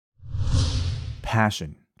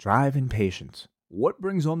passion, drive, and patience. What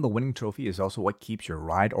brings home the winning trophy is also what keeps your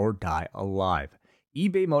ride or die alive.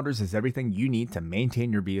 eBay Motors is everything you need to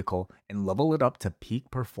maintain your vehicle and level it up to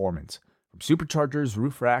peak performance. From superchargers,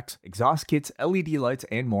 roof racks, exhaust kits, LED lights,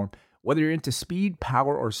 and more, whether you're into speed,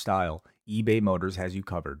 power, or style, eBay Motors has you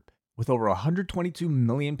covered. With over 122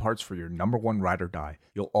 million parts for your number one ride or die,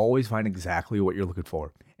 you'll always find exactly what you're looking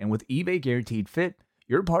for. And with eBay Guaranteed Fit,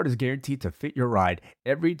 your part is guaranteed to fit your ride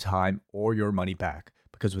every time or your money back.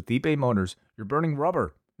 Because with eBay Motors, you're burning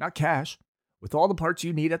rubber, not cash. With all the parts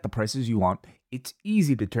you need at the prices you want, it's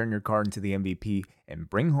easy to turn your car into the MVP and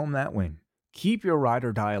bring home that win. Keep your ride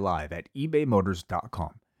or die alive at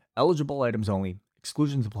ebaymotors.com. Eligible items only.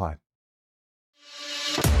 Exclusions apply.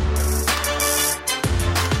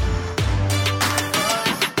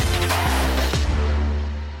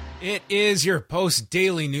 It is your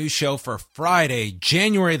post-daily news show for Friday,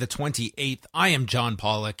 January the 28th. I am John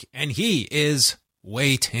Pollock, and he is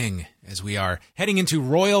Wei Ting. As we are heading into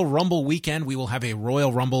Royal Rumble weekend, we will have a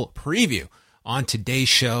Royal Rumble preview on today's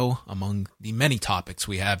show among the many topics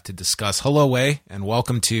we have to discuss. Hello, Wei, and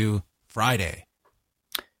welcome to Friday.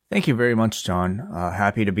 Thank you very much, John.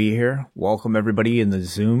 Happy to be here. Welcome everybody in the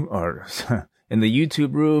Zoom or in the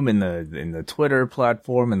YouTube room, in the Twitter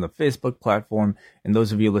platform, in the Facebook platform, and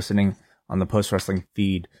those of you listening on the Post Wrestling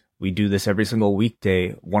feed. We do this every single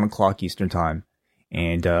weekday, 1 o'clock Eastern time.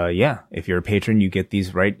 And if you're a patron, you get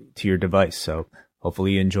these right to your device. So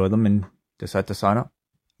hopefully you enjoy them and decide to sign up.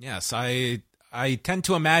 Yes, I tend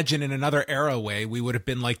to imagine in another era, Way we would have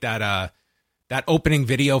been like that opening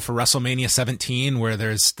video for WrestleMania 17, where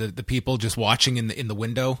there's the people just watching in the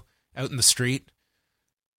window out in the street,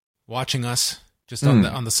 watching us just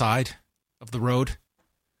on the side of the road.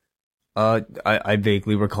 I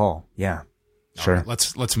vaguely recall. Yeah, sure.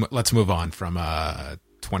 Right, let's move on from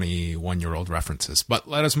 21-year-old references, but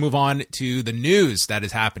let us move on to the news that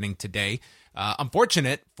is happening today.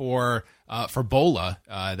 Unfortunate for Bola,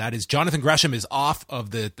 that is Jonathan Gresham is off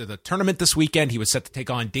of the tournament this weekend. He was set to take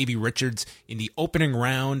on Davey Richards in the opening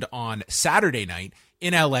round on Saturday night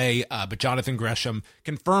in LA, but Jonathan Gresham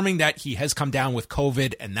confirming that he has come down with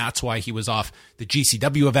COVID, and that's why he was off the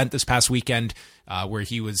GCW event this past weekend, where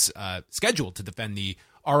he was scheduled to defend the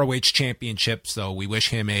ROH Championship. So we wish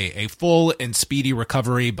him a full and speedy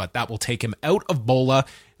recovery, but that will take him out of Bola,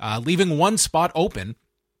 leaving one spot open.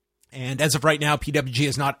 And as of right now, PWG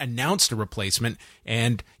has not announced a replacement.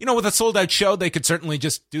 And, with a sold-out show, they could certainly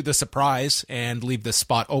just do the surprise and leave the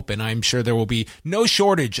spot open. I'm sure there will be no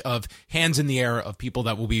shortage of hands in the air of people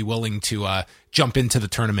that will be willing to jump into the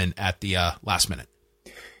tournament at the last minute.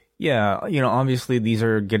 Yeah, obviously these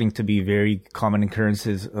are getting to be very common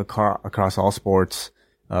occurrences across all sports,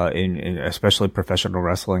 in especially professional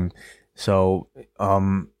wrestling. So,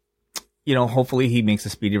 hopefully he makes a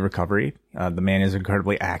speedy recovery. The man is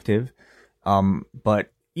incredibly active.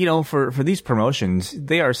 But, for these promotions,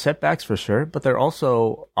 they are setbacks for sure, but they're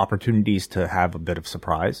also opportunities to have a bit of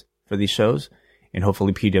surprise for these shows. And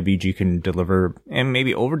hopefully PWG can deliver and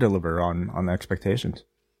maybe over-deliver on the expectations.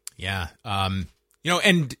 Yeah.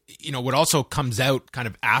 What also comes out kind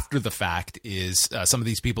of after the fact is some of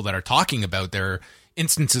these people that are talking about their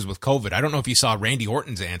instances with COVID. I don't know if you saw Randy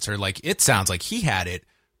Orton's answer. It sounds like he had it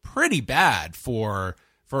pretty bad for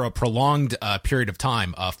a prolonged period of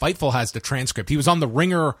time. Fightful has the transcript. He was on the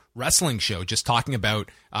Ringer wrestling show just talking about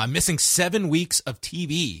missing 7 weeks of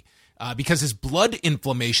TV because his blood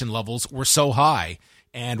inflammation levels were so high,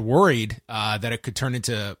 and worried that it could turn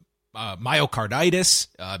into myocarditis.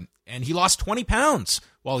 And he lost 20 pounds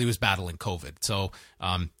while he was battling COVID. So,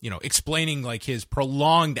 explaining his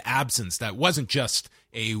prolonged absence, that wasn't just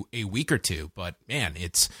a week or two, but man,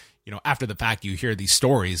 it's, after the fact, you hear these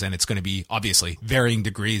stories, and it's going to be obviously varying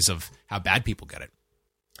degrees of how bad people get it.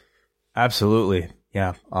 Absolutely.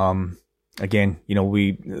 Yeah. Again,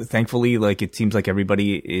 we thankfully, it seems like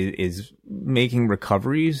everybody is making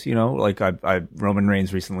recoveries, Roman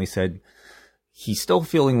Reigns recently said he's still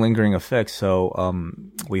feeling lingering effects. So,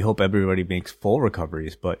 we hope everybody makes full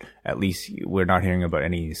recoveries, but at least we're not hearing about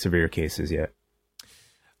any severe cases yet.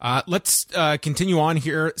 Let's continue on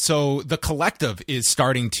here. So the Collective is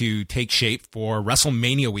starting to take shape for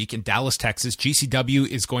WrestleMania week in Dallas, Texas. GCW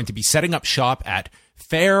is going to be setting up shop at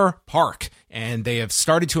Fair Park, and they have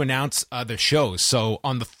started to announce the shows. So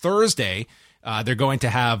on the Thursday, they're going to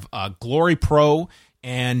have Glory Pro,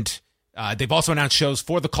 and they've also announced shows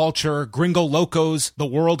for The Culture, Gringo Locos, The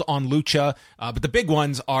World on Lucha. But the big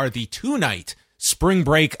ones are the 2-night Spring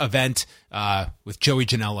Break event with Joey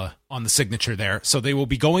Janela on the signature there. So they will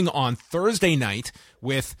be going on Thursday night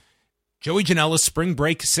with Joey Janela's Spring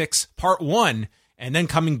Break 6 Part 1, and then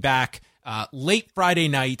coming back late Friday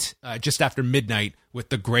night, just after midnight, with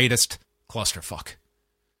the greatest clusterfuck.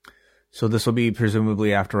 So this will be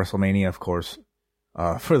presumably after WrestleMania, of course,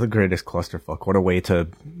 for the greatest clusterfuck. What a way to,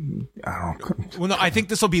 I don't know. Well, no, I think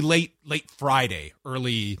this will be late Friday,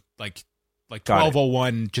 early, like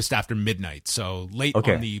 12:01, just after midnight. So late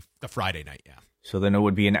on the Friday night, yeah. So then it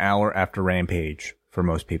would be an hour after Rampage for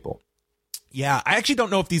most people. Yeah, I actually don't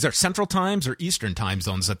know if these are Central Times or Eastern time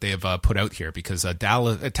zones that they have put out here, because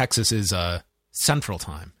Texas is Central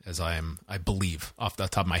Time, as I believe, off the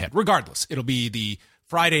top of my head. Regardless, it'll be the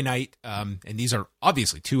Friday night, and these are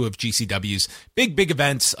obviously two of GCW's big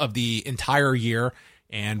events of the entire year,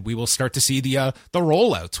 and we will start to see the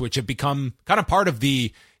rollouts, which have become kind of part of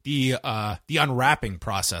the unwrapping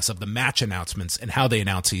process of the match announcements and how they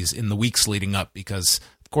announce these in the weeks leading up, because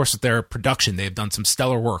of course with their production they have done some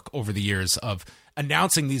stellar work over the years of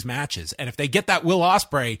announcing these matches. And if they get that Will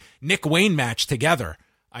Ospreay Nick Wayne match together,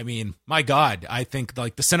 I mean, my God, I think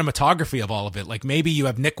like the cinematography of all of it, like maybe you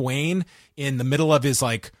have Nick Wayne in the middle of his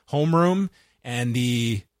like homeroom, and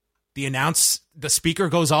the speaker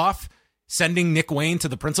goes off, sending Nick Wayne to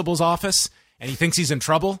the principal's office, and he thinks he's in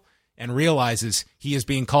trouble and realizes he is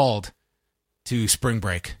being called to spring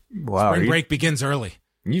break. Wow, spring break begins early.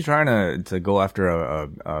 Are you trying to go after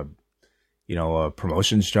a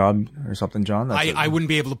promotions job or something, John? I wouldn't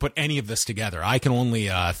be able to put any of this together. I can only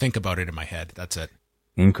think about it in my head. That's it.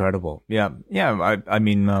 Incredible. Yeah. I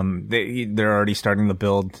mean, they're already starting to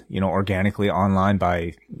build, organically online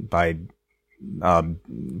by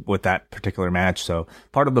with that particular match. So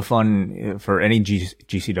part of the fun for any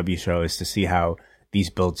GCW show is to see how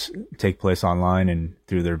these builds take place online and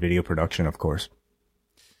through their video production, of course.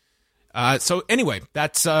 So anyway,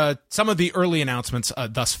 that's some of the early announcements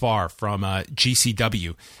thus far from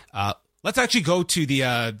GCW. Let's actually go to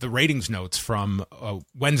the ratings notes from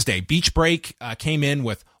Wednesday. Beach Break came in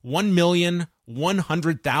with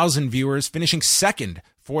 1,100,000 viewers, finishing second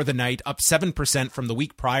for the night, up 7% from the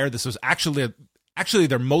week prior. This was actually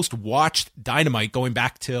their most watched Dynamite going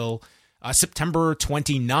back till September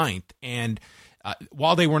 29th. And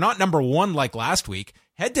while they were not number one like last week,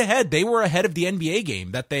 head-to-head, they were ahead of the NBA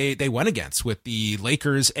game that they went against with the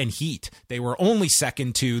Lakers and Heat. They were only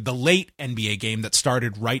second to the late NBA game that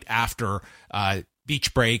started right after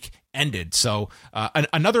Beach Break ended. So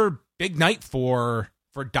another big night for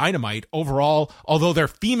Dynamite overall, although their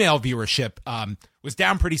female viewership was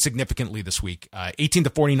down pretty significantly this week. 18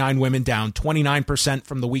 to 49 women down 29%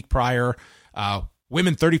 from the week prior.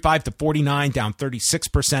 Women 35 to 49 down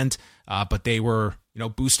 36%, but they were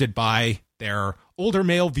boosted by their older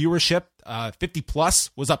male viewership. 50 plus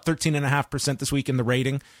was up 13.5% this week in the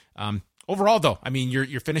rating. Overall, though, I mean,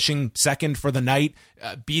 you're finishing second for the night,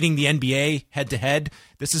 beating the NBA head to head.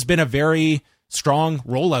 This has been a very strong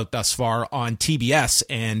rollout thus far on TBS.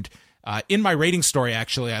 And in my rating story,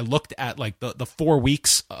 actually, I looked at like the 4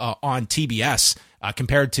 weeks on TBS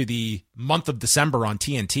compared to the month of December on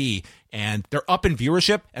TNT, and they're up in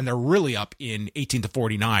viewership, and they're really up in 18 to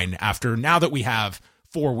 49 now that we have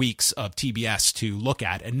 4 weeks of TBS to look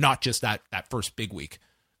at, and not just that first big week.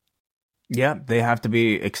 Yeah, they have to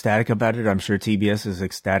be ecstatic about it. I'm sure TBS is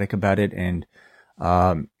ecstatic about it, and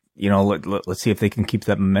let's see if they can keep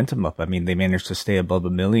that momentum up. I mean, they managed to stay above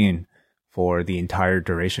 1 million for the entire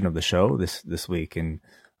duration of the show this week, and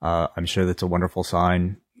I'm sure that's a wonderful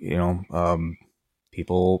sign.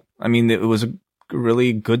 People, I mean, it was a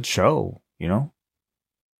really good show. I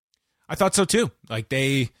thought so too. Like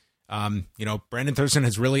they. Brandon Thurston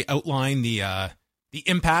has really outlined the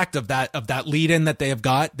impact of that lead-in that they have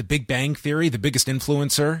got. The Big Bang Theory, the biggest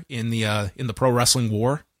influencer in the pro wrestling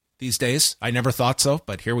war these days. I never thought so,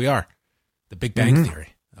 but here we are. The Big Bang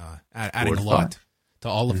Theory, adding a lot to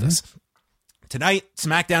all of this. Tonight,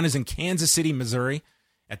 SmackDown is in Kansas City, Missouri,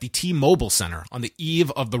 at the T-Mobile Center on the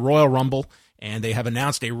eve of the Royal Rumble, and they have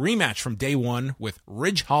announced a rematch from day one with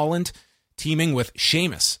Ridge Holland teaming with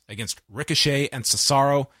Sheamus against Ricochet and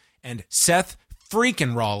Cesaro. And Seth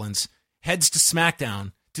freaking Rollins heads to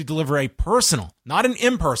SmackDown to deliver a personal, not an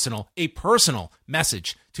impersonal, a personal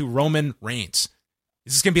message to Roman Reigns.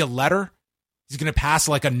 Is this going to be a letter? Is he going to pass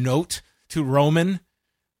like a note to Roman?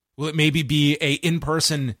 Will it maybe be a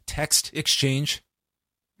in-person text exchange?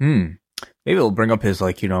 Maybe it'll bring up his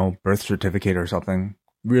birth certificate or something.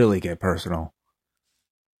 Really get personal.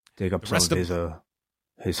 Take up some of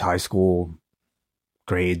his high school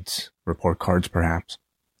grades, report cards, perhaps.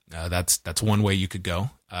 That's one way you could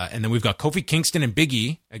go. And then we've got Kofi Kingston and Big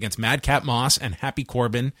E against Madcap Moss and Happy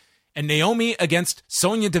Corbin, and Naomi against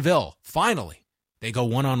Sonya Deville. Finally, they go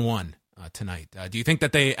one-on-one tonight. Do you think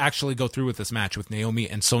that they actually go through with this match with Naomi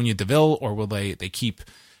and Sonya Deville, or will they keep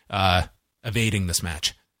evading this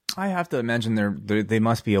match? I have to imagine they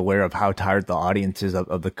must be aware of how tired the audience is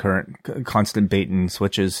of the current constant bait and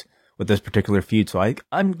switches with this particular feud. So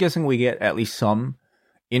I'm guessing we get at least some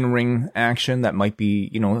in-ring action that might be,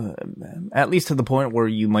 at least to the point where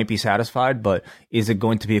you might be satisfied, but is it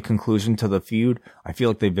going to be a conclusion to the feud? I feel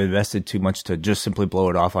like they've invested too much to just simply blow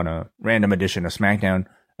it off on a random edition of SmackDown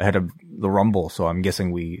ahead of the Rumble. So I'm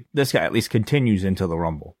guessing this guy at least continues into the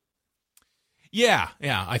Rumble. Yeah,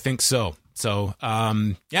 I think so. So,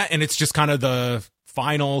 and it's just kind of the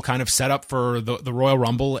final kind of setup for the Royal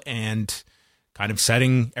Rumble and kind of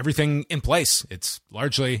setting everything in place. It's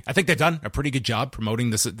largely, I think they've done a pretty good job promoting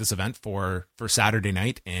this event for Saturday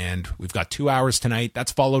night, and we've got 2 hours tonight.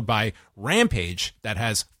 That's followed by Rampage that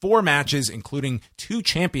has 4 matches, including 2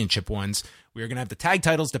 championship ones. We are going to have the tag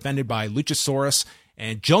titles defended by Luchasaurus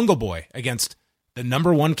and Jungle Boy against the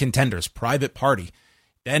number 1 contenders, Private Party.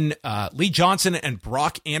 Then Lee Johnson and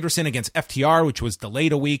Brock Anderson against FTR, which was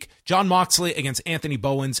delayed a week. Jon Moxley against Anthony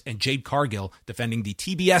Bowens, and Jade Cargill defending the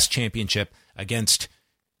TBS Championship against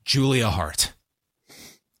Julia Hart.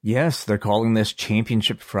 Yes, they're calling this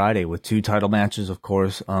Championship Friday with 2 title matches, of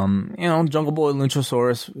course. Jungle Boy and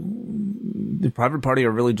Luchasaurus, the Private Party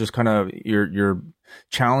are really just kind of your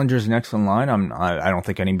challengers next in line. I don't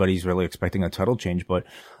think anybody's really expecting a title change, but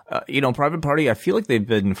Private Party, I feel like they've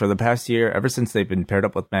been, for the past year, ever since they've been paired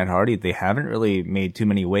up with Matt Hardy, they haven't really made too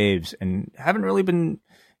many waves and haven't really been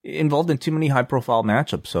involved in too many high-profile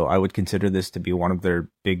matchups. So I would consider this to be one of their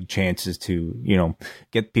big chances to,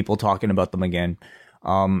 get people talking about them again.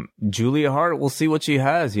 Julia Hart, we'll see what she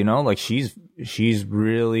has, she's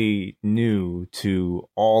really new to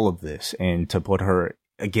all of this, and to put her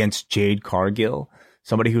against Jade Cargill,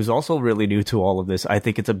 somebody who's also really new to all of this, I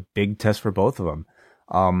think it's a big test for both of them.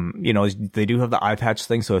 They do have the eye patch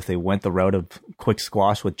thing, so if they went the route of quick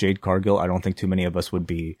squash with Jade Cargill, I don't think too many of us would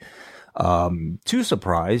be too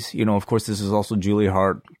surprised. Of course, this is also Julia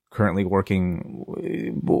Hart currently working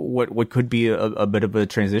what could be a bit of a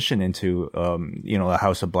transition into, a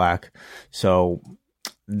House of Black. So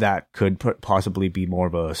that could possibly be more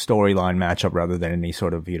of a storyline matchup rather than any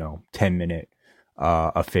sort of, 10-minute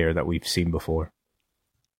affair that we've seen before.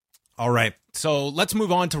 All right, so let's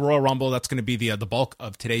move on to Royal Rumble. That's going to be the bulk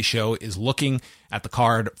of today's show, is looking at the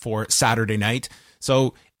card for Saturday night.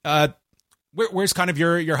 So where's kind of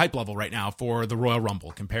your hype level right now for the Royal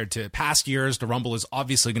Rumble compared to past years? The Rumble is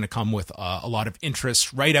obviously going to come with a lot of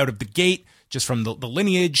interest right out of the gate, just from the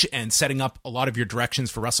lineage and setting up a lot of your directions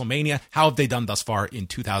for WrestleMania. How have they done thus far in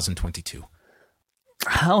 2022?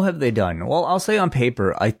 How have they done? Well, I'll say on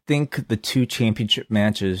paper, I think the 2 championship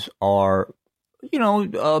matches are,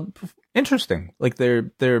 interesting. Like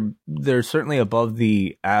they're certainly above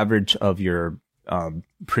the average of your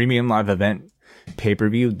premium live event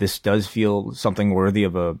pay-per-view. This does feel something worthy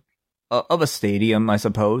of a stadium, I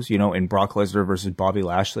suppose, in Brock Lesnar versus Bobby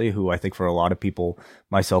Lashley, who I think for a lot of people,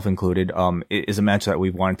 myself included, is a match that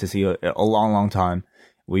we've wanted to see a long, long time.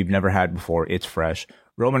 We've never had before. It's fresh.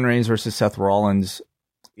 Roman Reigns versus Seth Rollins.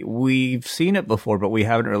 We've seen it before, but we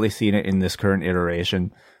haven't really seen it in this current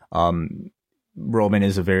iteration. Roman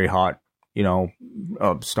is a very hot,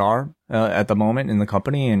 star at the moment in the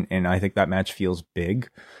company, and I think that match feels big.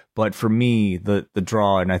 But for me, the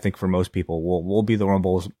draw, and I think for most people, will be the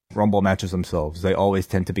Rumble matches themselves. They always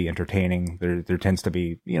tend to be entertaining. There tends to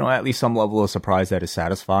be, at least some level of surprise that is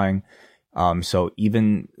satisfying. So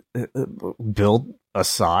even build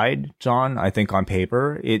aside, John, I think on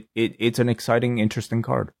paper, it's an exciting, interesting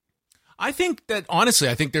card. I think that,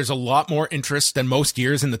 honestly, there's a lot more interest than most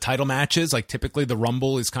years in the title matches. Like, typically the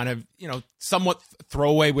Rumble is kind of, somewhat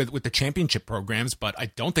throwaway with the championship programs, but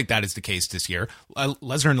I don't think that is the case this year.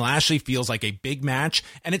 Lesnar and Lashley feels like a big match,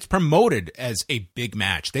 and it's promoted as a big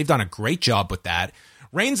match. They've done a great job with that.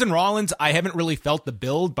 Reigns and Rollins, I haven't really felt the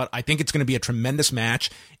build, but I think it's going to be a tremendous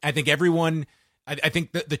match. I think I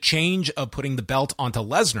think the change of putting the belt onto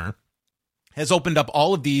Lesnar has opened up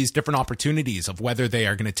all of these different opportunities of whether they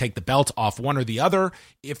are going to take the belt off one or the other.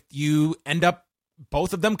 If you end up,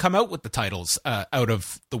 both of them come out with the titles out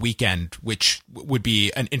of the weekend, which would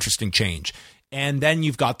be an interesting change. And then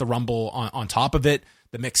you've got the Rumble on top of it,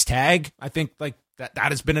 the mixed tag. I think like that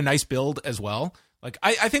has been a nice build as well. Like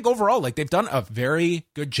I think overall, like they've done a very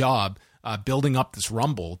good job building up this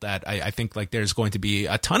Rumble that I think like there's going to be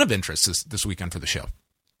a ton of interest this weekend for the show.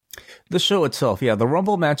 The show itself, yeah, the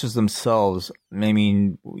Rumble matches themselves, I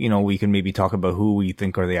mean, we can maybe talk about who we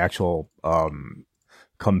think are the actual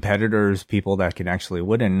competitors, people that can actually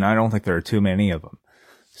win, and I don't think there are too many of them.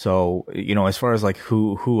 So, as far as like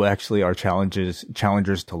who actually are challengers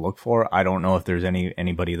to look for, I don't know if there's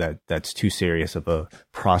anybody that's too serious of a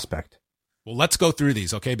prospect. Well, let's go through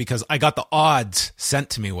these, okay? Because I got the odds sent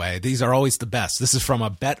to me way. These are always the best. This is from a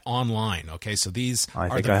Bet Online, okay? So these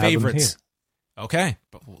are the favorites. Okay,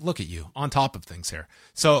 but look at you on top of things here.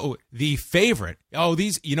 So the favorite. Oh,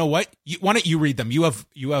 these. You know what? Why don't you read them? You have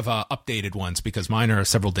updated ones because mine are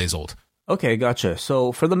several days old. Okay, gotcha.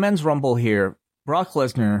 So for the men's rumble here, Brock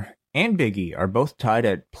Lesnar and Big E are both tied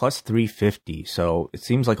at plus 350. So it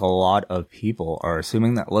seems like a lot of people are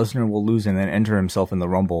assuming that Lesnar will lose and then enter himself in the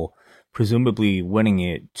rumble, presumably winning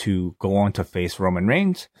it to go on to face Roman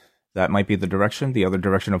Reigns. That might be the direction. The other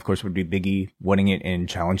direction, of course, would be Big E winning it and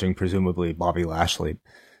challenging presumably Bobby Lashley.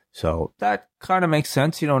 So that kind of makes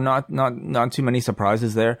sense. You know, not too many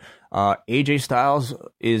surprises there. AJ Styles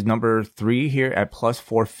is number 3 here at plus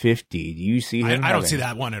 450. Do you see him? I don't see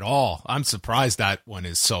that one at all. I'm surprised that one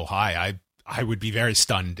is so high. I would be very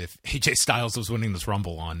stunned if AJ Styles was winning this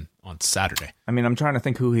Rumble on Saturday. I mean, I'm trying to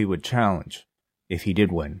think who he would challenge if he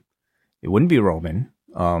did win. It wouldn't be Roman.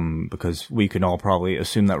 Because we can all probably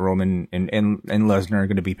assume that Roman and Lesnar are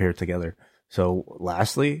going to be paired together. So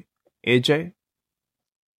lastly, AJ,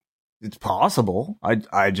 it's possible.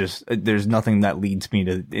 I just, there's nothing that leads me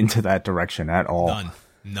into that direction at all.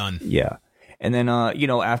 None. Yeah. And then,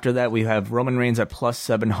 after that we have Roman Reigns at plus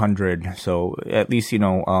 700. So at least,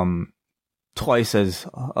 twice as,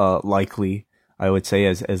 likely, I would say,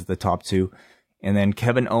 as the top two. And then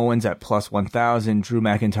Kevin Owens at plus 1,000, Drew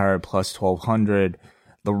McIntyre at plus 1,200.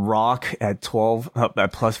 The Rock at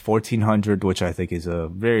plus 1,400, which I think is a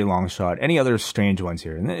very long shot. Any other strange ones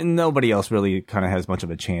here? And nobody else really kind of has much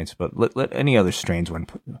of a chance, but let any other strange one.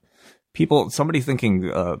 Somebody thinking,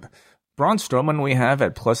 Braun Strowman we have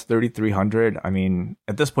at plus 3,300. I mean,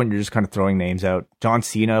 at this point, you're just kind of throwing names out. John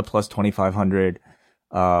Cena plus 2,500.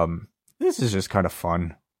 This is just kind of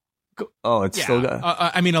fun. Oh, it's still good.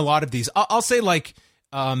 I mean, a lot of these, I'll say like,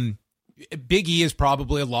 Big E is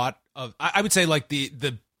probably a lot of, I would say like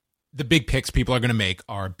the big picks people are going to make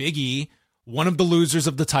are Big E, one of the losers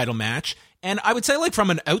of the title match. And I would say like from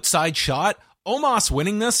an outside shot, Omos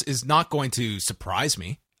winning this is not going to surprise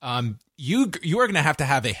me. You are going to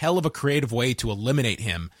have a hell of a creative way to eliminate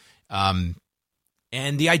him. And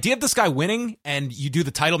the idea of this guy winning and you do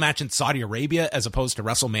the title match in Saudi Arabia as opposed to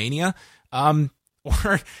WrestleMania,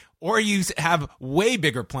 or you have way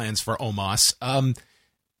bigger plans for Omos,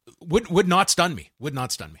 would not stun me.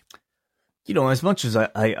 As much as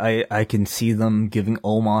I can see them giving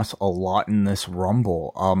Omos a lot in this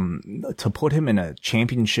Rumble, to put him in a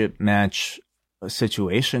championship match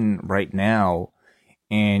situation right now,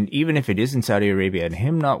 and even if it is in Saudi Arabia and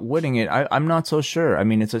him not winning it, I'm not so sure. I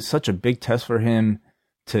mean, it's such a big test for him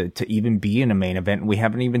to even be in a main event. We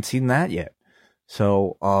haven't even seen that yet.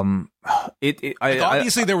 So,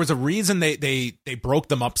 obviously there was a reason they broke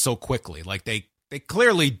them up so quickly. Like they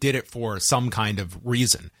clearly did it for some kind of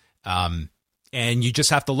reason. And you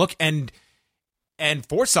just have to look and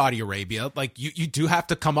for Saudi Arabia, like you do have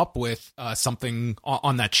to come up with something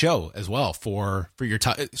on that show as well for your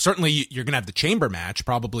time. Certainly you're going to have the chamber match,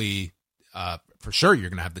 probably, for sure you're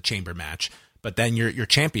going to have the chamber match, but then your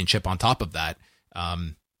championship on top of that,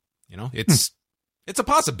 it's a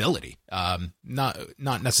possibility.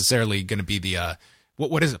 Not necessarily going to be the,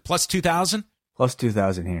 what is it? Plus 2,000? Plus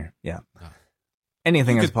 2,000 here. Yeah.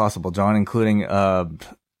 Anything is possible, John, including,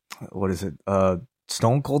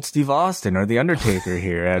 Stone Cold Steve Austin or The Undertaker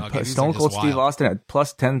here at Stone Cold Steve Austin at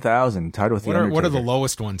plus 10,000, tied with The Undertaker. What are the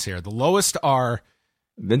lowest ones here? The lowest are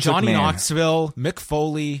Vince Johnny McMahon. Knoxville, Mick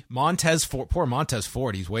Foley, poor Montez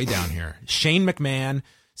Ford, he's way down here. Shane McMahon,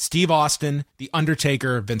 Steve Austin, The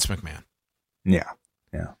Undertaker, Vince McMahon. Yeah.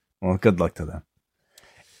 Well, good luck to them.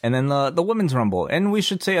 And then the Women's Rumble. And we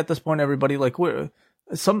should say at this point, everybody, like,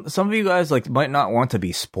 some of you guys like might not want to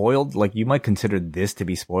be spoiled. Like you might consider this to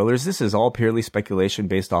be spoilers. This is all purely speculation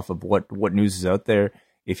based off of what news is out there.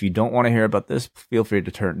 If you don't want to hear about this, feel free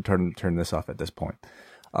to turn this off at this point.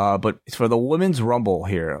 But for the Women's Rumble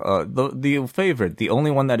here, the favorite, the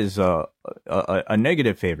only one that is a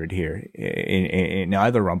negative favorite here in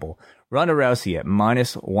either Rumble, Ronda Rousey at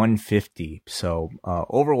minus 150. So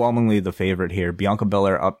overwhelmingly the favorite here. Bianca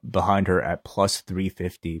Belair up behind her at plus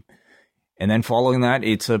 350. And then following that,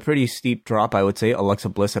 it's a pretty steep drop, I would say. Alexa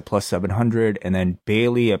Bliss at plus 700, and then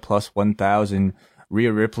Bayley at plus 1,000.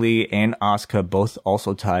 Rhea Ripley and Asuka both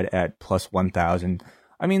also tied at plus 1,000.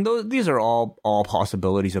 I mean, these are all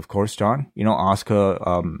possibilities, of course, John.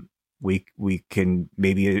 Asuka, we can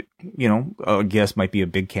maybe, a guess might be a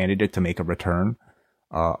big candidate to make a return.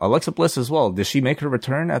 Alexa Bliss as well. Does she make her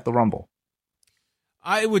return at the Rumble?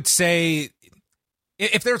 I would say,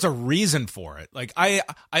 if there's a reason for it, like I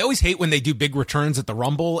always hate when they do big returns at the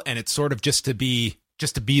Rumble and it's sort of just to be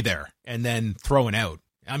there and then thrown out.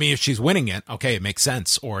 I mean, if she's winning it, okay, it makes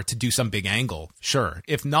sense. Or to do some big angle, sure.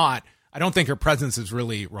 If not, I don't think her presence is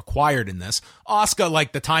really required in this. Asuka,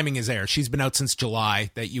 like, the timing is there. She's been out since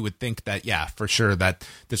July, that you would think that, yeah, for sure, that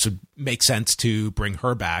this would make sense to bring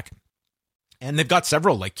her back. And they've got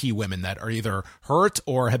several, like, key women that are either hurt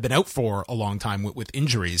or have been out for a long time with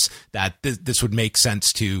injuries, that this would make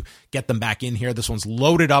sense to get them back in here. This one's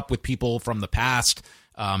loaded up with people from the past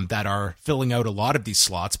that are filling out a lot of these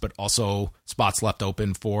slots, but also spots left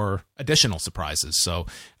open for additional surprises. So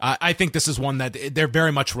I think this is one that they're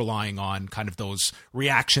very much relying on, kind of those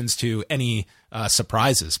reactions to any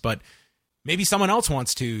surprises. But maybe someone else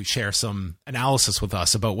wants to share some analysis with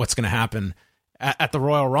us about what's going to happen at the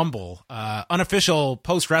Royal Rumble. Unofficial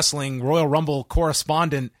post-wrestling Royal Rumble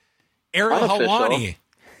correspondent, Ariel Helwani.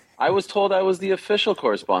 I was told I was the official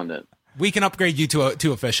correspondent. We can upgrade you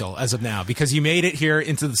to official as of now, because you made it here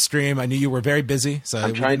into the stream. I knew you were very busy. So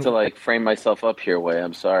I'm trying to, like, frame myself up here, Way.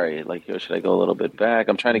 I'm sorry. Like, should I go a little bit back?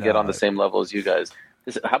 I'm trying to get on the same level as you guys.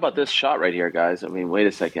 How about this shot right here, guys? I mean, wait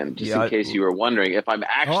a second. Just in case you were wondering if I'm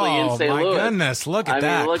actually in St. Louis. Oh, my goodness. Look at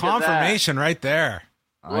that. Confirmation right there.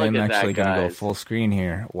 I'm actually going to go full screen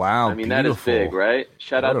here. Wow, I mean, beautiful. That is big, right?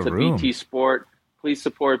 Shout out to BT Sport. Please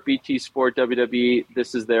support BT Sport WWE.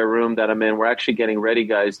 This is their room that I'm in. We're actually getting ready,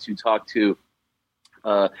 guys, to talk to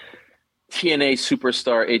TNA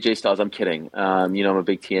superstar AJ Styles. I'm kidding. I'm a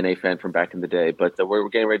big TNA fan from back in the day, but we're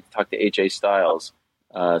getting ready to talk to AJ Styles.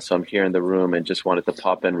 So I'm here in the room and just wanted to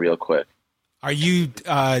pop in real quick. Are you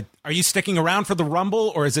sticking around for the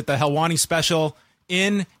Rumble, or is it the Helwani special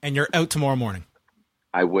in and you're out tomorrow morning?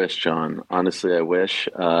 I wish, John. Honestly, I wish.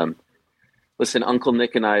 Listen, Uncle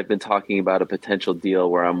Nick and I have been talking about a potential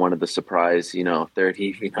deal where I'm one of the surprise, 30, you know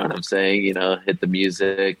what I'm saying? Hit the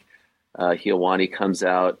music. Helwani comes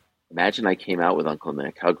out. Imagine I came out with Uncle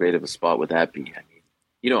Nick. How great of a spot would that be? I mean,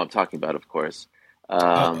 you know what I'm talking about, of course.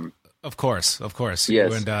 Of course. Yes.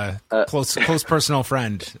 You and close personal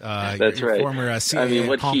friend. That's your right. Former CIA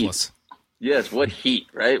accomplice. Heat? Yes, what heat,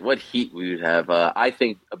 right? What heat we would have. I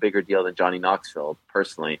think a bigger deal than Johnny Knoxville,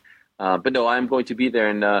 personally. But no, I'm going to be there,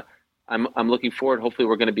 and I'm looking forward. Hopefully,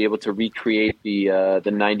 we're going to be able to recreate the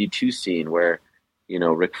 '92 scene where,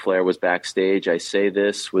 Ric Flair was backstage. I say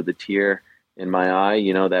this with a tear in my eye.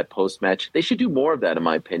 That post match. They should do more of that, in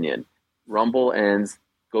my opinion. Rumble ends,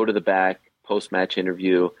 go to the back, post match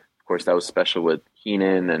interview. Of course, that was special with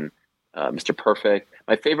Heenan and Mr. Perfect.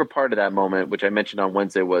 My favorite part of that moment, which I mentioned on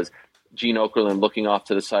Wednesday, was Gene Okerlund looking off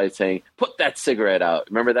to the side saying, "Put that cigarette out."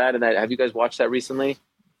 Remember that? And have you guys watched that recently?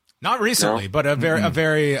 Not recently, but a very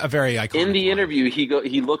iconic. In the interview,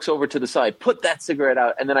 he looks over to the side, "Put that cigarette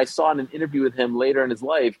out." And then I saw in an interview with him later in his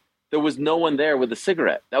life, there was no one there with a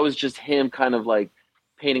cigarette. That was just him kind of like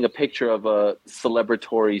painting a picture of a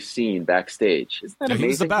celebratory scene backstage. Isn't that amazing? He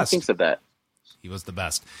was the best. Who thinks of that? He was the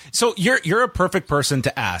best. So you're a perfect person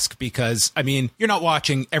to ask, because, I mean, you're not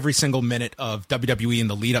watching every single minute of WWE in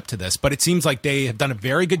the lead up to this, but it seems like they have done a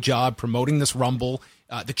very good job promoting this Rumble.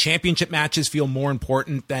 The championship matches feel more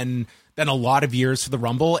important than a lot of years for the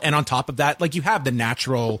Rumble. And on top of that, like, you have the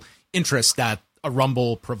natural interest that a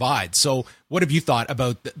Rumble provides. So what have you thought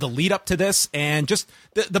about the lead up to this and just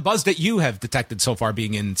the buzz that you have detected so far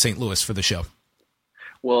being in St. Louis for the show?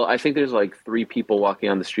 Well, I think there's like 3 people walking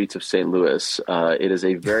on the streets of St. Louis. It is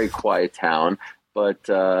a very quiet town, but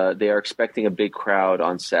they are expecting a big crowd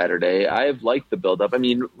on Saturday. I have liked the buildup. I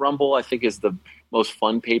mean, Rumble, I think, is the most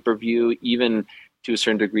fun pay-per-view, even to a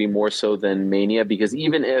certain degree more so than Mania, because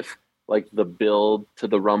even if like the build to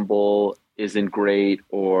the Rumble isn't great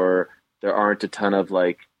or there aren't a ton of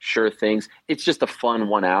like sure things, it's just a fun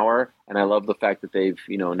 1 hour. And I love the fact that they've,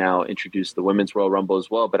 now introduced the Women's Royal Rumble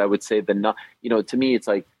as well. But I would say to me, it's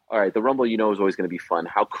like, all right, the Rumble, is always going to be fun.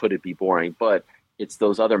 How could it be boring? But it's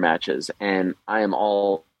those other matches. And I am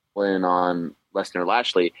all in on Lesnar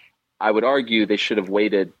Lashley. I would argue they should have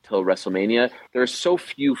waited till WrestleMania. There are so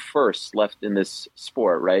few firsts left in this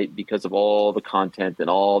sport, right? Because of all the content and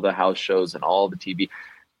all the house shows and all the TV.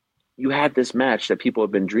 You had this match that people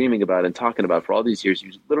have been dreaming about and talking about for all these years.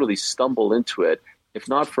 You literally stumble into it. If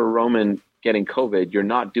not for Roman getting COVID, you're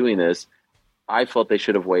not doing this. I felt they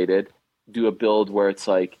should have waited, do a build where it's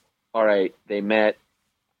like, all right, they met,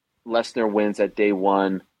 Lesnar wins at day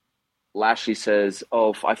 1. Lashley says,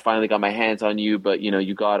 "Oh, I finally got my hands on you, but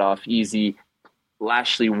you got off easy."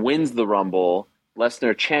 Lashley wins the Rumble,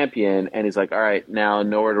 Lesnar champion, and he's like, "All right, now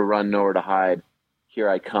nowhere to run, nowhere to hide. Here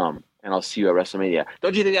I come, and I'll see you at WrestleMania."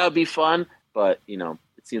 Don't you think that would be fun? But it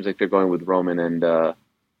seems like they're going with Roman and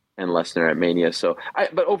Lesnar at Mania.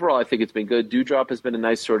 But overall, I think it's been good. Doudrop has been a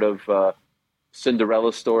nice sort of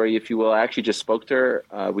Cinderella story, if you will. I actually just spoke to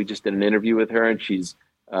her. We just did an interview with her, and she's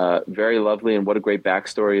very lovely, and what a great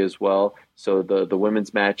backstory as well. So the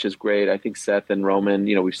women's match is great. I think Seth and Roman,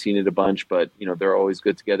 we've seen it a bunch, but they're always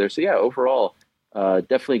good together. So yeah, overall,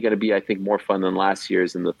 definitely going to be, I think, more fun than last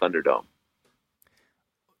year's in the Thunderdome.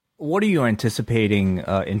 What are you anticipating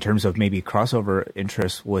in terms of maybe crossover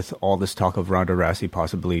interest with all this talk of Ronda Rousey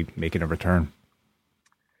possibly making a return?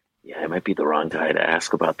 Yeah, I might be the wrong guy to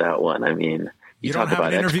ask about that one. I mean, you don't have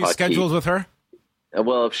an interview scheduled with her?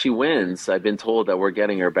 Well, if she wins, I've been told that we're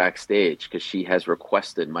getting her backstage because she has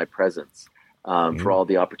requested my presence for all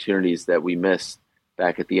the opportunities that we missed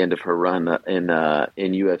back at the end of her run in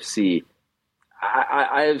UFC.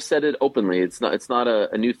 I have said it openly. It's not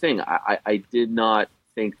a new thing. I did not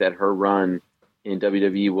think that her run in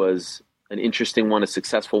WWE was an interesting one, a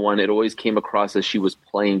successful one. It always came across as she was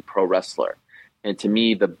playing pro wrestler. And to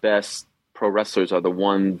me, the best pro wrestlers are the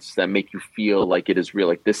ones that make you feel like it is real,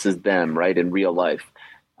 like this is them, right, in real life.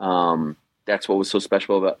 That's what was so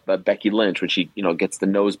special about Becky Lynch when she, gets the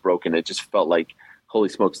nose broken. It just felt like, holy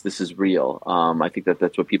smokes, this is real. I think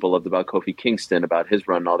that's what people loved about Kofi Kingston, about his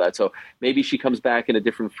run and all that. So maybe she comes back in a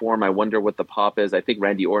different form. I wonder what the pop is. I think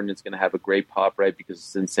Randy Orton is going to have a great pop, right, because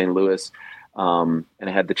it's in St. Louis. And I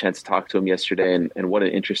had the chance to talk to him yesterday, and what an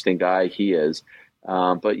interesting guy he is.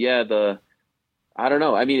 But yeah, I don't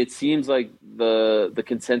know. I mean, it seems like the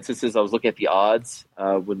consensus is, I was looking at the odds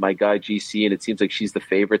with my guy GC, and it seems like she's the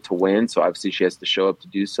favorite to win. So obviously she has to show up to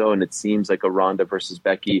do so. And it seems like a Ronda versus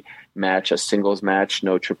Becky match, a singles match,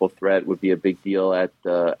 no triple threat, would be a big deal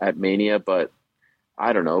at Mania. But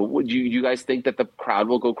I don't know. Would you guys think that the crowd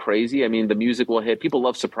will go crazy? I mean, the music will hit. People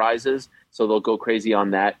love surprises, so they'll go crazy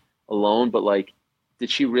on that alone. But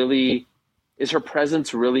is her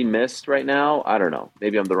presence really missed right now? I don't know.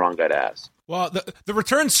 Maybe I'm the wrong guy to ask. Well, the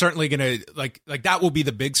return's certainly going to like that will be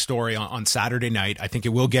the big story on Saturday night. I think it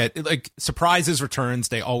will get surprises, returns.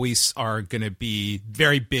 They always are going to be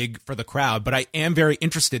very big for the crowd. But I am very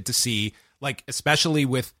interested to see, especially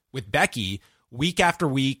with Becky, week after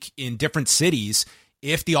week in different cities,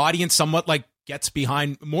 if the audience somewhat gets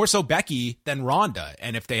behind more so Becky than Ronda,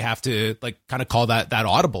 and if they have to kind of call that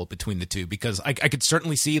audible between the two, because I could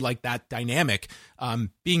certainly see that dynamic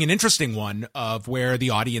being an interesting one of where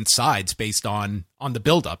the audience sides based on the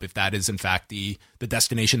buildup, if that is in fact the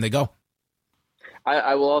destination they go.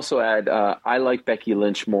 I will also add, I like Becky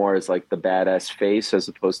Lynch more as the badass face as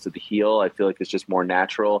opposed to the heel. I feel like it's just more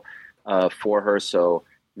natural for her. So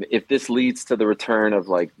if this leads to the return of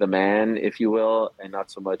the man, if you will, and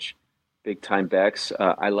not so much big time Bex,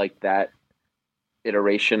 I like that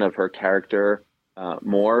iteration of her character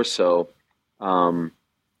more. So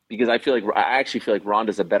because I actually feel like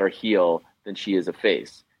Ronda's a better heel than she is a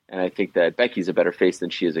face, and I think that Becky's a better face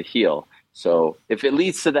than she is a heel. So if it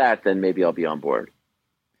leads to that, then maybe I'll be on board.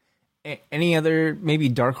 Any other maybe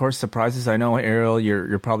dark horse surprises? I know, Ariel,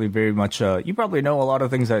 you're probably very much you probably know a lot of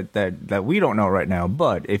things that we don't know right now.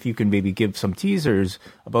 But if you can maybe give some teasers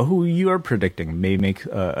about who you are predicting may make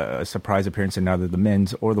a surprise appearance in either the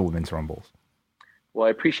men's or the women's rumbles. Well, I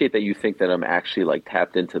appreciate that you think that I'm actually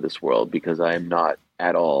tapped into this world, because I am not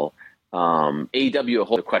at all. AEW, a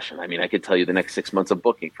whole question. I mean, I could tell you the next 6 months of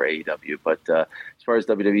booking for AEW, but as far as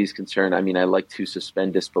WWE is concerned, I mean, I like to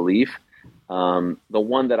suspend disbelief. The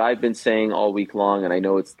one that I've been saying all week long, and I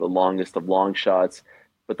know it's the longest of long shots,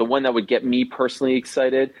 but the one that would get me personally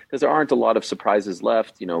excited, because there aren't a lot of surprises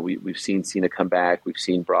left. We've seen Cena come back, we've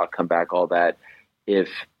seen Brock come back, all that. If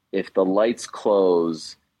the lights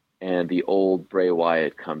close and the old Bray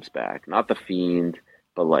Wyatt comes back, not the Fiend,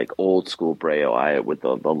 but old school Bray Wyatt with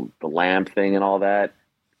the lamb thing and all that,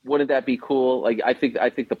 wouldn't that be cool? I think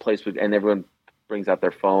the place would, and everyone brings out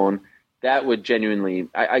their phone. That would genuinely,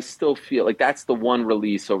 I still feel like that's the one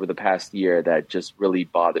release over the past year that just really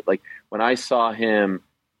bothered. When I saw him,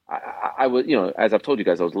 I was, as I've told you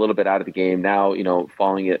guys, I was a little bit out of the game. Now,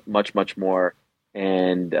 following it much, much more.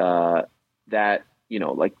 And that,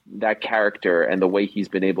 that character and the way he's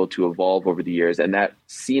been able to evolve over the years, and that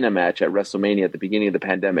Cena match at WrestleMania at the beginning of the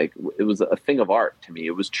pandemic, it was a thing of art to me.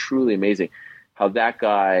 It was truly amazing how that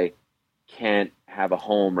guy can't have a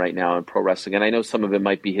home right now in pro wrestling. And I know some of it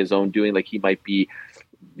might be his own doing. He might be,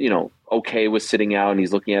 okay with sitting out and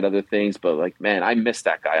he's looking at other things, but man, I miss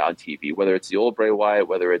that guy on TV, whether it's the old Bray Wyatt,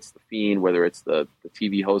 whether it's the Fiend, whether it's the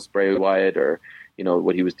TV host Bray Wyatt, or,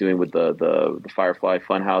 what he was doing with the Firefly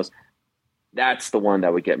Funhouse. That's the one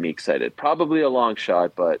that would get me excited. Probably a long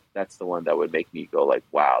shot, but that's the one that would make me go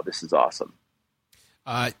wow, this is awesome.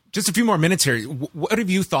 Just a few more minutes here. What have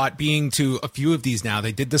you thought, being to a few of these now?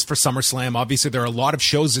 They did this for SummerSlam. Obviously, there are a lot of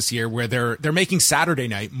shows this year where they're making Saturday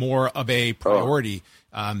night more of a priority.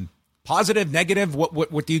 positive, negative?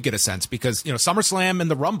 What do you get a sense? Because, SummerSlam and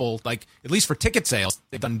the Rumble, like, at least for ticket sales,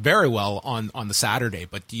 they've done very well on the Saturday.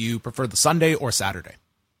 But do you prefer the Sunday or Saturday?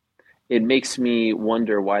 It makes me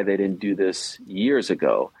wonder why they didn't do this years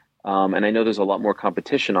ago. And I know there's a lot more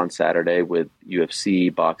competition on Saturday with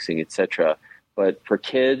UFC, boxing, etc. But for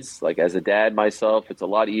kids, like as a dad myself, it's a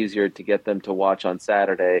lot easier to get them to watch on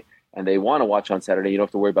Saturday, and they want to watch on Saturday. You don't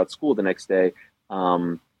have to worry about school the next day.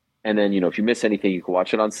 And then, if you miss anything, you can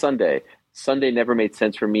watch it on Sunday. Sunday never made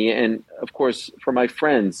sense for me. And of course, for my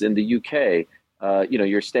friends in the UK,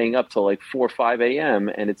 you're staying up till like 4 or 5 a.m.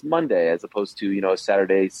 and it's Monday as opposed to, a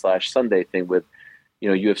Saturday/Sunday thing with,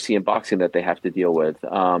 UFC and boxing that they have to deal with.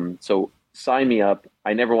 So sign me up.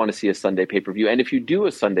 I never want to see a Sunday pay-per-view. And if you do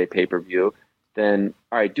a Sunday pay-per-view, then,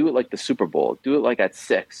 all right, do it like the Super Bowl. Do it like at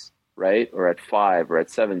 6, right? Or at 5 or at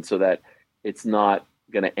 7 so that it's not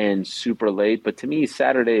going to end super late. But to me,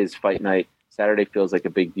 Saturday is fight night. Saturday feels like a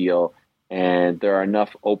big deal. And there are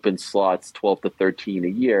enough open slots, 12 to 13 a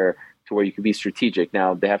year, to where you can be strategic.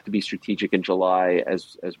 Now, they have to be strategic in July,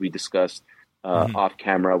 as we discussed off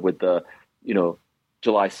camera with the,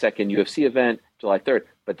 July 2nd UFC event, July 3rd.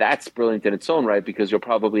 But that's brilliant in its own right, because you'll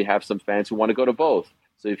probably have some fans who want to go to both.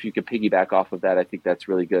 So if you could piggyback off of that, I think that's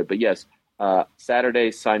really good. But yes,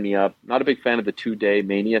 Saturday, sign me up. Not a big fan of the 2-day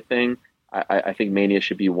Mania thing. I think Mania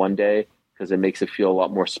should be 1 day because it makes it feel a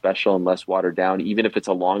lot more special and less watered down, even if it's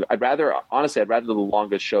a long. I'd rather the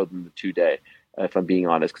longest show than the 2-day, if I'm being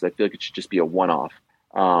honest, because I feel like it should just be a one-off.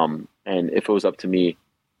 And if it was up to me,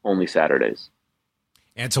 only Saturdays.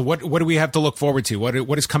 And so what do we have to look forward to?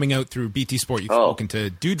 What is coming out through BT Sport? You've spoken to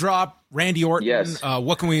Dewdrop, Randy Orton. Yes.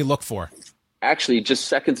 What can we look for? Actually, just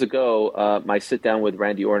seconds ago, my sit-down with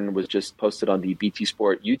Randy Orton was just posted on the BT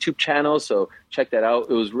Sport YouTube channel, so check that out.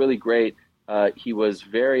 It was really great. He was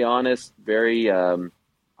very honest, very,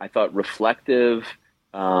 I thought, reflective,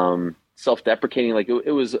 self-deprecating. Like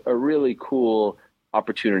it was a really cool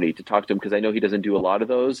opportunity to talk to him because I know he doesn't do a lot of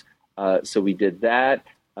those. So we did that.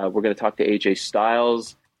 We're going to talk to AJ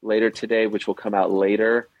Styles later today, which will come out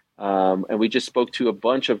later. And we just spoke to a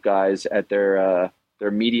bunch of guys at their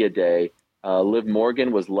media day. Liv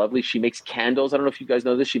Morgan was lovely. She makes candles. I don't know if you guys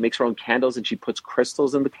know this. She makes her own candles and she puts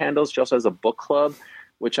crystals in the candles. She also has a book club,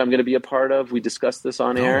 which I'm going to be a part of. We discussed this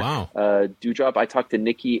on air. Wow. Dewdrop. I talked to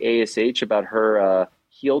Nikki ASH about her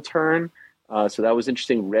heel turn. So that was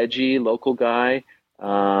interesting. Reggie, local guy.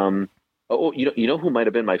 You know who might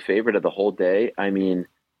have been my favorite of the whole day? I mean,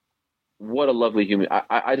 what a lovely human.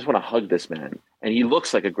 I just want to hug this man. And he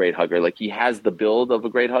looks like a great hugger. Like he has the build of a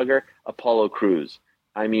great hugger. Apollo Crews.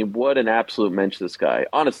 I mean, what an absolute mensch, this guy.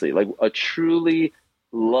 Honestly, like a truly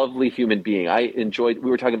lovely human being. I enjoyed,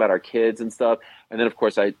 we were talking about our kids and stuff. And then, of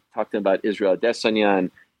course, I talked to him about Israel Adesanya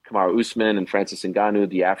and Kamaru Usman and Francis Ngannou,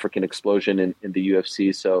 the African explosion in the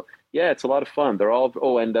UFC. So, yeah, it's a lot of fun. They're all,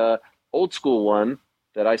 old school one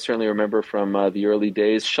that I certainly remember from the early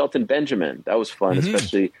days, Shelton Benjamin. That was fun,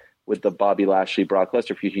 especially with the Bobby Lashley, Brock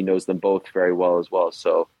Lesnar feud. He knows them both very well as well.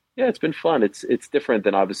 So, yeah, it's been fun. It's different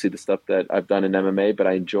than obviously the stuff that I've done in MMA, but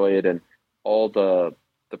I enjoy it. And all the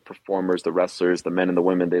performers, the wrestlers, the men and the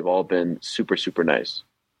women, they've all been super, super nice.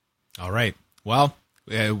 All right. Well,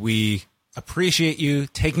 we appreciate you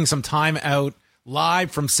taking some time out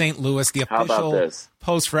live from St. Louis, the official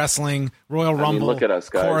post-wrestling Royal Rumble look at us,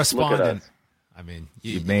 guys. correspondent. Look at us. I mean,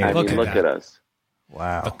 look at us.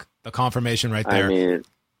 Wow. The confirmation right there. I mean,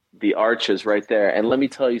 the arch is right there. And let me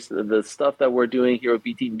tell you, the stuff that we're doing here at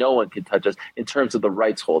BT, no one can touch us in terms of the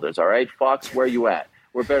rights holders, all right? Fox, where you at?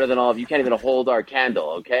 We're better than all of you. You can't even hold our candle,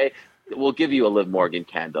 okay? We'll give you a Liv Morgan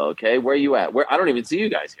candle, okay? Where you at? I don't even see you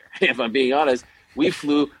guys here, if I'm being honest. We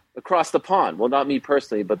flew across the pond. Well, not me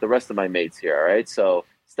personally, but the rest of my mates here, all right? So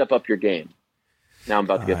step up your game. Now I'm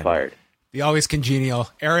about to get fired. The always congenial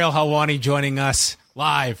Ariel Helwani joining us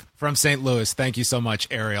live from St. Louis. Thank you so much,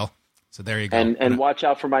 Ariel. So there you go. And watch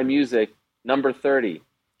out for my music. Number 30,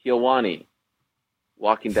 Helwani,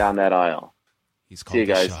 walking down that aisle. He's called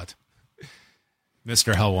the shot.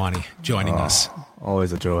 Mr. Helwani joining us.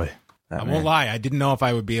 Always a joy. I won't lie. I didn't know if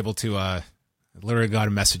I would be able to. I literally got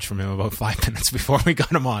a message from him about 5 minutes before we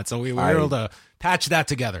got him on. So we were able to patch that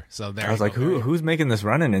together. So there I was like, who's making this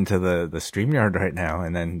run-in into the StreamYard right now?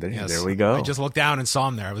 And then there we go. I just looked down and saw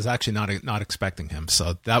him there. I was actually not expecting him.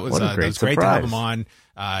 So that was great to have him on.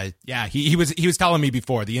 He was telling me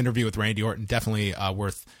before the interview with Randy Orton, definitely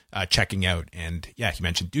worth checking out. And yeah, he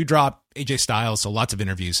mentioned Dewdrop, AJ Styles, so lots of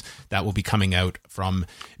interviews that will be coming out from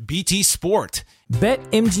BT Sport.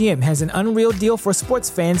 BetMGM has an unreal deal for sports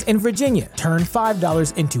fans in Virginia. Turn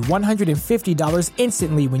 $5 into $150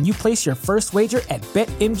 instantly when you place your first wager wager at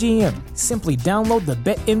BetMGM. Simply download the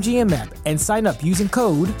BetMGM app and sign up using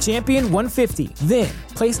code Champion150. Then,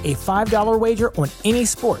 place a $5 wager on any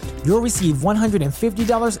sport. You'll receive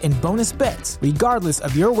 $150 in bonus bets, regardless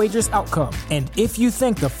of your wager's outcome. And if you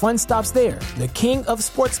think the fun stops there, the King of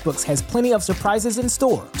Sportsbooks has plenty of surprises in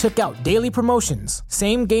store. Check out daily promotions,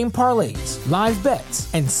 same-game parlays, live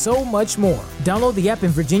bets, and so much more. Download the app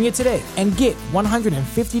in Virginia today and get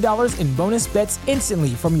 $150 in bonus bets instantly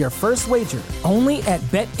from your first wager. Only at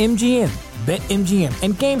BetMGM. BetMGM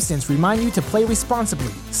and GameSense remind you to play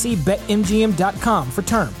responsibly. See BetMGM.com for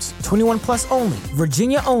terms. 21 plus only.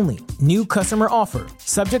 Virginia only. New customer offer.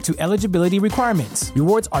 Subject to eligibility requirements.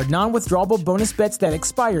 Rewards are non-withdrawable bonus bets that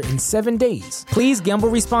expire in 7 days. Please gamble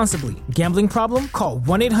responsibly. Gambling problem? Call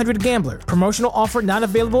 1-800-GAMBLER. Promotional offer not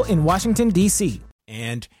available in Washington, D.C.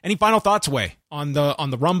 And any final thoughts, Wei, on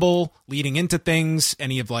the Rumble leading into things?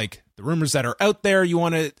 Any of like the rumors that are out there you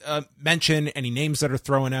want to mention? Any names that are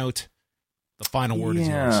thrown out? The final word is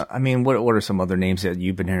yours. Yeah, I mean, what are some other names that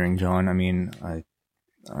you've been hearing, John? I mean, I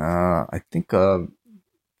think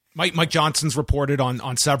Mike Johnson's reported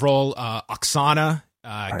on several. Oksana,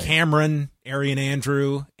 Cameron, Arian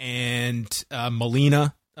Andrew, and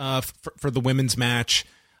Melina for the women's match.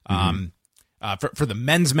 For the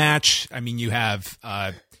men's match, I mean, you have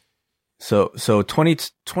so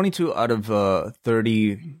 22 out of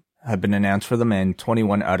 30 have been announced for the men.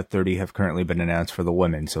 21 out of 30 have currently been announced for the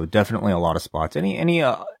women. So definitely a lot of spots. Any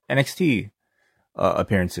NXT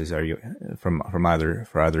appearances are you from either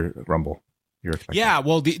Rumble you're expecting? Yeah,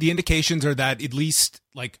 well, the indications are that at least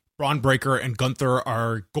like Braun Breaker and Gunther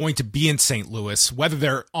are going to be in St. Louis. Whether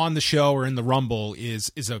they're on the show or in the Rumble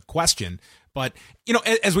is a question. But, you know,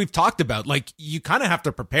 as we've talked about, like, you kind of have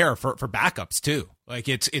to prepare for backups too. Like,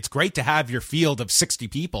 it's great to have your field of 60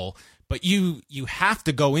 people, but you have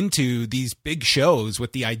to go into these big shows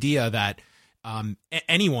with the idea that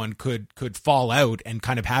anyone could fall out and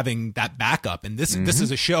kind of having that backup. And this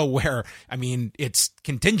is a show where, I mean, it's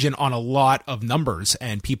contingent on a lot of numbers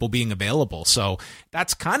and people being available. So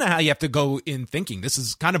that's kind of how you have to go in thinking. This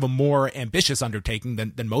is kind of a more ambitious undertaking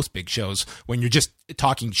than most big shows when you're just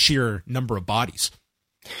talking sheer number of bodies.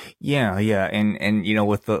 Yeah. And you know,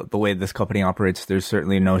 with the way this company operates, there's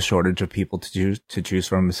certainly no shortage of people to choose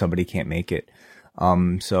from if somebody can't make it.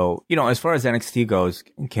 So, you know, as far as NXT goes,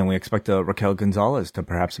 can we expect Raquel Gonzalez to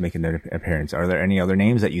perhaps make an appearance? Are there any other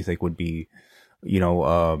names that you think would be, you know,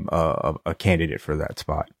 a candidate for that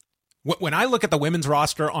spot? When I look at the women's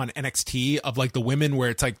roster on NXT of like the women where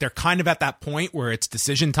it's like they're kind of at that point where it's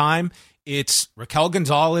decision time, it's Raquel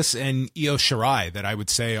Gonzalez and Io Shirai that I would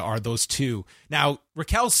say are those two. Now,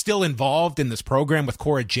 Raquel's still involved in this program with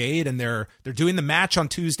Cora Jade, and they're doing the match on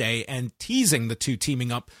Tuesday and teasing the two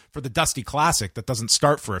teaming up for the Dusty Classic that doesn't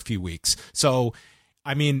start for a few weeks. So,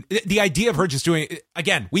 I mean, the idea of her just doing,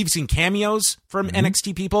 again, we've seen cameos from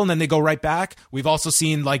NXT people and then they go right back. We've also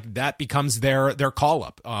seen like that becomes their call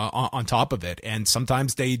up on top of it. And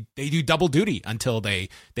sometimes they do double duty until they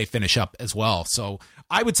finish up as well. So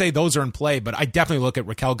I would say those are in play, but I definitely look at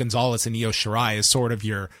Raquel Gonzalez and Io Shirai as sort of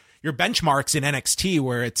your benchmarks in NXT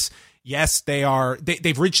where it's, yes,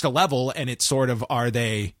 they've reached a level and it's sort of, are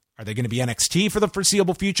they going to be NXT for the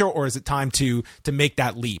foreseeable future, or is it time to make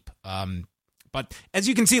that leap? But as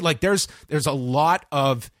you can see, like there's a lot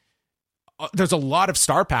of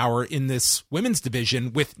star power in this women's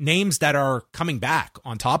division with names that are coming back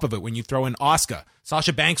on top of it. When you throw in Asuka,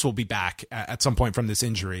 Sasha Banks will be back at some point from this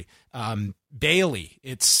injury. Bayley,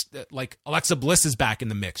 it's like Alexa Bliss is back in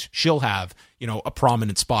the mix. She'll have, you know, a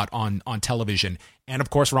prominent spot on television, and of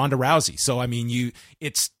course Ronda Rousey. So I mean,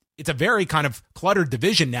 it's a very kind of cluttered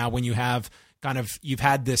division now when you have you've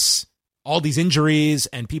had all these injuries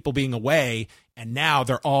and people being away, and now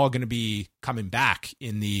they're all going to be coming back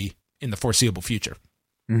in the foreseeable future.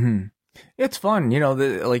 Mm-hmm. It's fun, you know.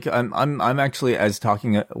 I'm actually,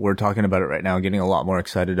 we're talking about it right now, getting a lot more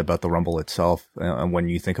excited about the Rumble itself, and when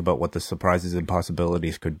you think about what the surprises and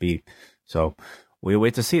possibilities could be. So we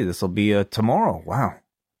wait to see. This will be tomorrow. Wow,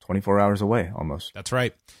 24 hours away almost. That's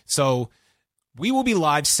right. So we will be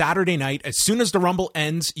live Saturday night. As soon as the Rumble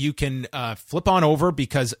ends, you can flip on over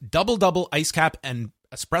because Double Ice Cap and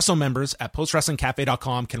Espresso members at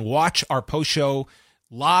postwrestlingcafe.com can watch our post-show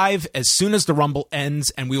live as soon as the Rumble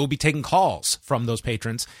ends, and we will be taking calls from those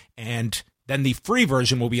patrons. And then the free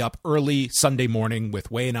version will be up early Sunday morning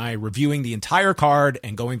with Wei and I reviewing the entire card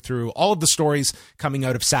and going through all of the stories coming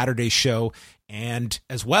out of Saturday's show, and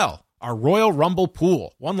as well, our Royal Rumble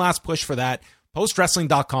pool. One last push for that.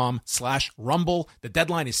 postwrestling.com/rumble. The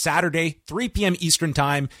deadline is Saturday, 3 p.m. Eastern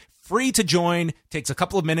time. Free to join. Takes a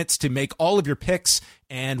couple of minutes to make all of your picks,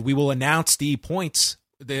 and we will announce the points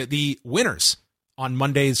the winners on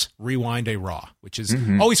Monday's Rewind a Raw, which is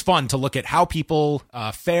always fun to look at how people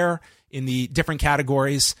fare in the different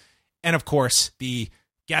categories. And of course, the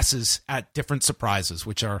guesses at different surprises,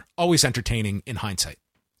 which are always entertaining in hindsight.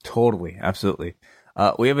 Totally. Absolutely.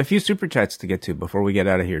 We have a few super chats to get to before we get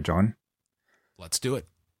out of here, John. Let's do it.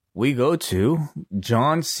 We go to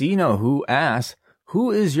John Cena, who asks,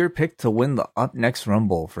 who is your pick to win the Up Next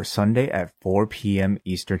Rumble for Sunday at 4 p.m.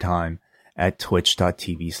 Eastern Time at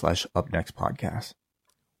twitch.tv/upnextpodcast?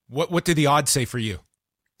 What do the odds say for you?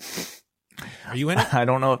 Are you in it? I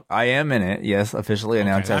don't know if I am in it. Yes, officially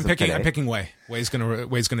announced as of today. I'm picking Way. Way's gonna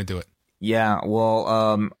do it. Yeah,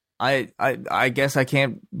 well, I guess I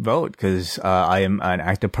can't vote because I am an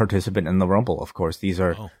active participant in the Rumble. Of course, these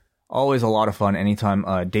are always a lot of fun. Anytime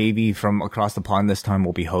Davey from across the pond this time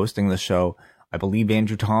will be hosting the show. I believe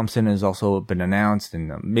Andrew Thompson has also been announced,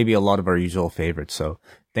 and maybe a lot of our usual favorites. So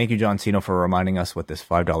thank you, John Cena, for reminding us with this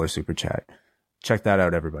 $5 super chat. Check that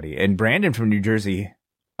out, everybody. And Brandon from New Jersey,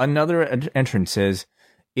 another entrant, says,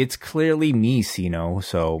 it's clearly me, Cena.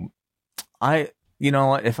 So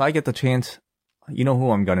if I get the chance, you know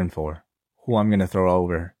who I'm gunning for, who I'm going to throw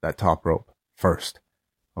over that top rope first.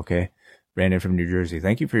 Okay? Brandon from New Jersey,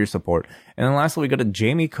 thank you for your support. And then lastly, we go to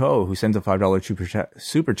Jamie Coe, who sends a $5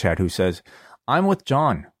 super chat, who says, I'm with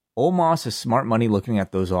John. Omos is smart money looking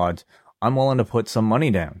at those odds. I'm willing to put some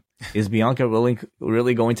money down. Is Bianca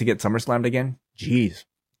really going to get SummerSlammed again? Jeez.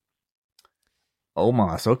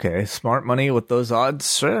 Omos, okay. Smart money with those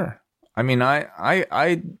odds? Sure. I mean,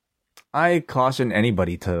 I caution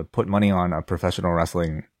anybody to put money on a professional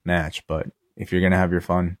wrestling match, but if you're going to have your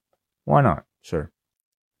fun, why not? Sure.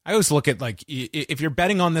 I always look at, like, if you're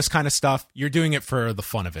betting on this kind of stuff, you're doing it for the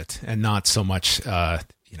fun of it and not so much,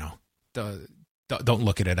 don't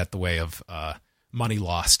look at it at the way of money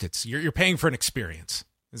lost. It's you're paying for an experience.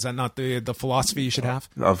 Is that not the philosophy you should have?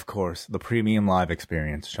 Of course, the premium live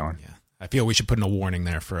experience, Sean. Yeah, I feel we should put in a warning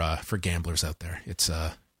there for gamblers out there.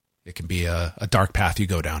 It can be a dark path you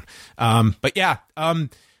go down. But yeah,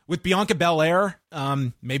 with Bianca Belair,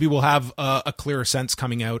 maybe we'll have a clearer sense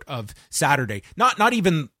coming out of Saturday. Not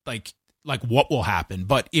even like what will happen,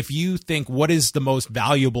 but if you think what is the most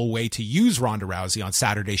valuable way to use Ronda Rousey on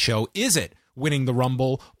Saturday's show, is it winning the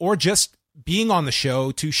Rumble or just being on the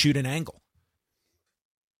show to shoot an angle?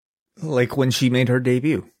 Like when she made her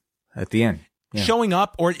debut at the end. Yeah. Showing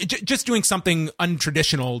up or just doing something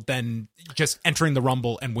untraditional than just entering the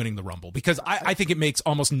Rumble and winning the Rumble. Because I think it makes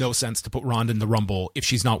almost no sense to put Ronda in the Rumble if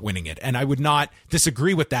she's not winning it. And I would not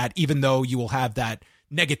disagree with that, even though you will have that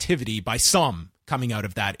negativity by some coming out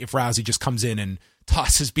of that if Rousey just comes in and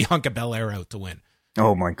tosses Bianca Belair out to win.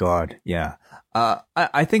 Oh my God. Yeah.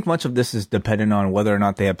 I think much of this is dependent on whether or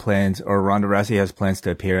not they have plans or Ronda Rousey has plans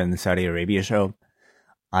to appear in the Saudi Arabia show.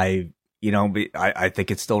 I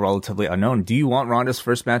think it's still relatively unknown. Do you want Ronda's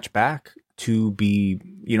first match back to be,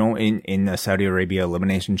 in the Saudi Arabia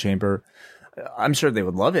Elimination Chamber? I'm sure they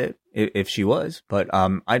would love it if she was, but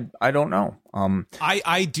I don't know.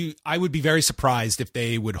 I would be very surprised if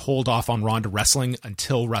they would hold off on Ronda wrestling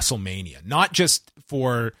until WrestleMania, not just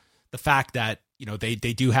for the fact that they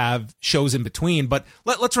do have shows in between, but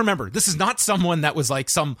let's remember, this is not someone that was like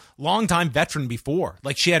some longtime veteran before.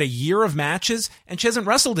 Like, she had a year of matches and she hasn't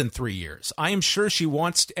wrestled in 3 years. I am sure she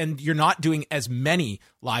wants to, and you're not doing as many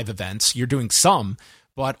live events. You're doing some,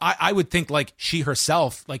 but I would think like she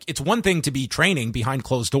herself, like it's one thing to be training behind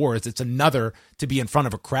closed doors. It's another to be in front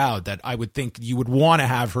of a crowd that I would think you would want to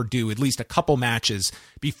have her do at least a couple matches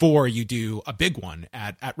before you do a big one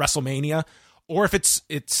at WrestleMania. Or if it's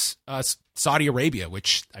Saudi Arabia,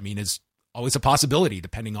 which, I mean, is always a possibility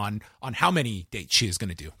depending on how many dates she is going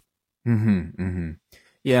to do. Mm-hmm, mm-hmm.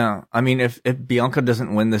 Yeah, I mean, if Bianca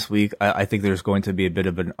doesn't win this week, I think there's going to be a bit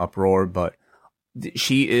of an uproar, but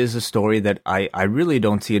she is a story that I really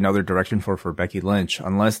don't see another direction for Becky Lynch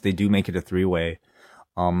unless they do make it a three-way.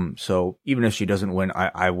 So even if she doesn't win,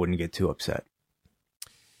 I wouldn't get too upset.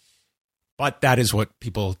 But that is what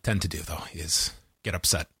people tend to do, though, is get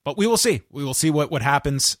upset. But we will see. We will see what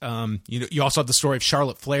happens. You also have the story of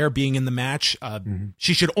Charlotte Flair being in the match.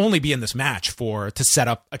 She should only be in this match to set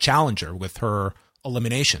up a challenger with her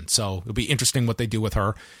elimination. So it'll be interesting what they do with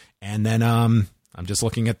her. And then I'm just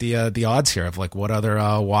looking at the odds here of like what other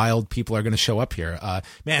wild people are going to show up here.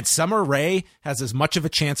 Man, Summer Rae has as much of a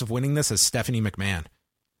chance of winning this as Stephanie McMahon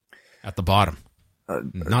at the bottom.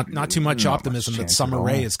 Not too much optimism that Summer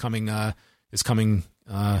Rae is coming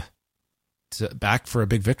back for a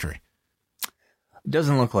big victory.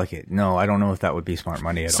 Doesn't look like it. No, I don't know if that would be smart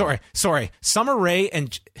money at all. Sorry. Summer Rae,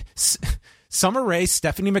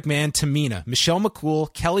 Stephanie McMahon, Tamina, Michelle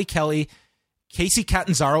McCool, Kelly, Casey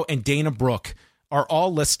Catanzaro, and Dana Brooke are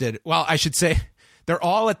all listed. Well, I should say they're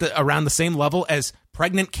all at around the same level as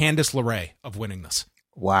pregnant Candice LeRae of winning this.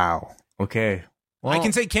 Wow. Okay. Well, I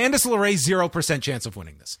can say Candice LeRae 0% chance of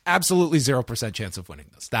winning this. Absolutely 0% chance of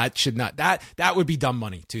winning this. That should not that would be dumb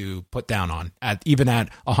money to put down on even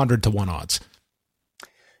at 100 to 1 odds.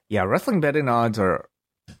 Yeah, wrestling betting odds are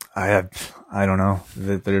I don't know.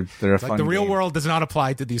 They're a fun the real game. world does not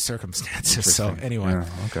apply to these circumstances. So anyway, Yeah,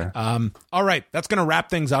 okay. All right, that's going to wrap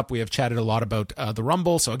things up. We have chatted a lot about the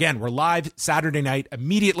Rumble. So again, we're live Saturday night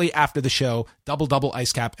immediately after the show. Double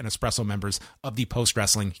Ice Cap and Espresso members of the Post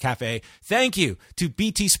Wrestling Cafe. Thank you to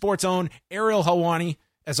BT Sports' own Ariel Helwani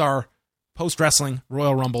as our Post Wrestling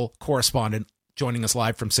Royal Rumble correspondent, joining us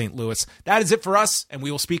live from St. Louis. That is it for us, and we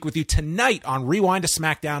will speak with you tonight on Rewind to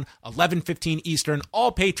SmackDown, 11:15 Eastern.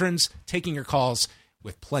 All patrons taking your calls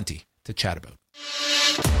with plenty to chat about.